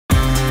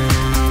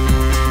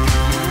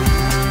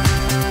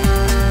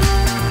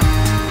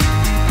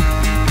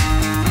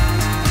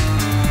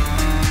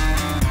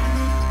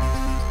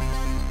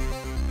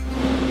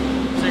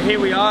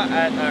are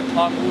at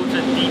Clarkwater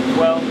Deep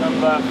Well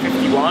number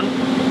 51.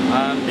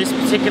 This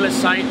particular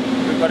site,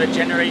 we've got a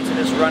generator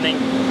that's running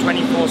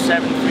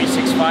 24/7,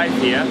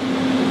 365 here,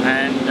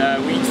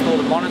 and we install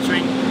the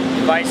monitoring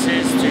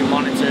devices to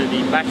monitor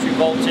the battery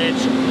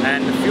voltage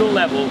and the fuel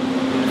level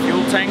in the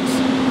fuel tanks,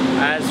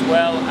 as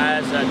well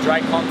as dry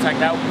contact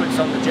outputs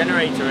on the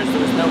generator, as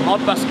there was no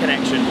Modbus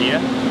connection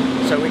here,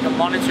 so we can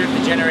monitor if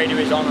the generator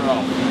is on or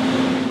off.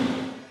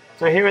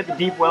 So here at the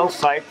Deep Well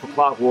site for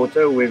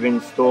Clarkwater, we've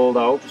installed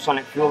our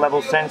ultrasonic fuel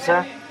level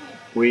sensor.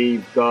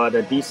 We've got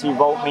a DC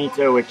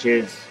voltmeter which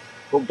is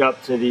hooked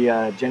up to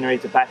the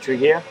generator battery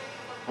here,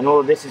 and all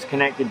of this is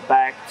connected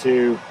back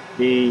to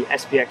the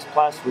SPX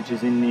Plus, which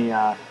is in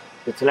the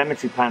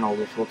telemetry panel,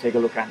 which we'll take a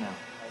look at now.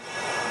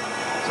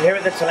 So here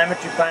at the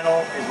telemetry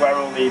panel is where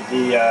all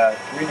the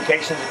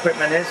communications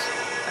equipment is,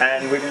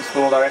 and we've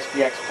installed our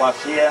SPX Plus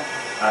here,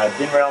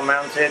 DIN rail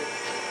mounted.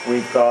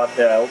 We've got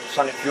the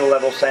ultrasonic fuel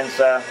level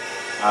sensor,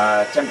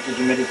 temperature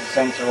humidity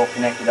sensor all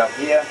connected up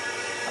here,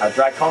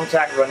 dry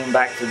contact running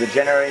back to the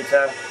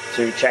generator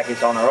to check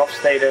its on or off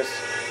status.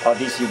 Our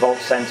DC volt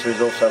sensor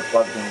is also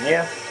plugged in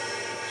here.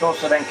 It's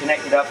also then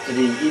connected up to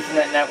the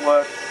Ethernet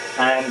network,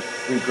 and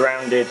we've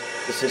grounded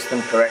the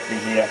system correctly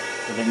here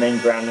for the main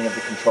grounding of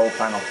the control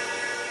panel.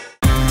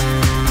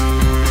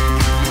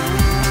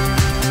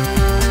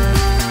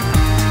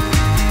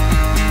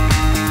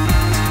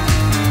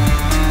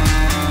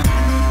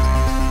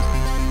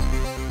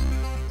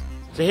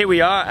 So here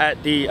we are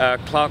at the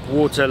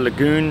Clarkwater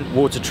Lagoon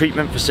water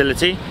treatment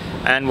facility,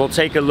 and we'll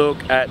take a look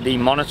at the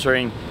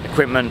monitoring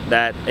equipment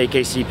that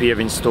AKCP have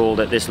installed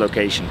at this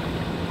location.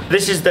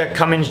 This is the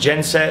Cummins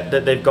genset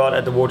that they've got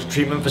at the water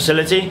treatment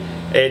facility.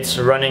 It's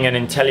running an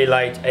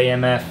IntelliLight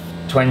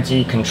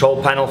AMF20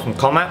 control panel from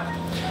Comap.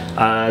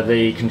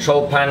 The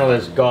control panel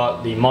has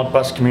got the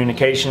Modbus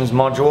communications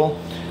module,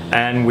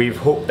 and we've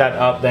hooked that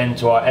up then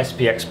to our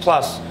SPX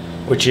Plus,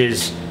 which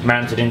is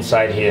mounted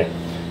inside here.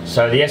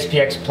 So the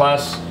SPX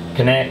Plus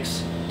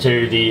connects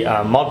to the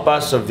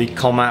Modbus of the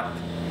Comap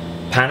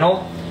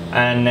panel,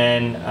 and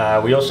then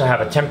we also have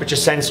a temperature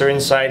sensor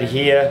inside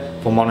here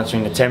for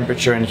monitoring the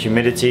temperature and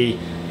humidity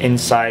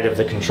inside of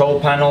the control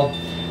panel,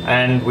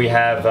 and we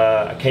have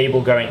a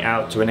cable going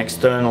out to an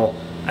external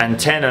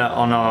antenna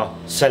on our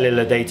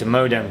cellular data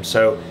modem,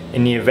 so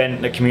in the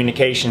event that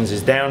communications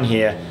is down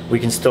here, we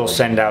can still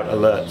send out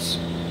alerts.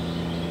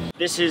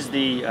 This is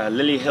the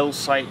Lily Hill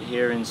site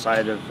here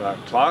inside of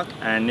Clark,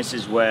 and this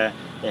is where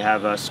they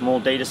have a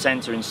small data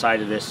center inside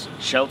of this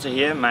shelter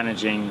here,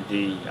 managing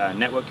the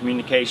network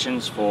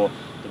communications for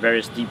the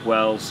various deep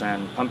wells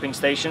and pumping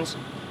stations.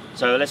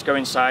 So let's go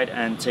inside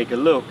and take a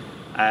look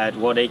at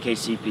what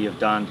AKCP have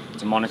done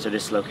to monitor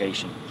this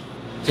location.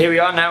 So here we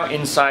are now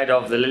inside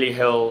of the Lily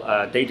Hill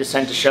data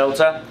center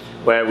shelter,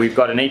 where we've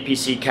got an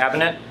APC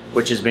cabinet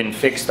which has been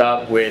fixed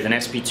up with an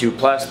SP2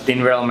 Plus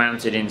DIN rail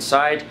mounted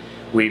inside.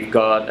 We've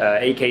got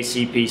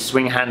AKCP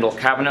swing handle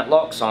cabinet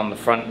locks on the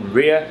front and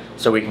rear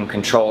so we can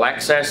control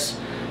access,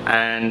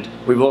 and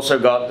we've also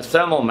got the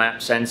thermal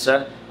map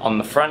sensor on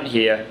the front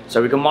here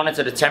so we can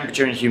monitor the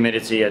temperature and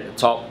humidity at the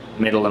top,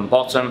 middle and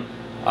bottom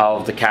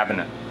of the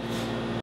cabinet.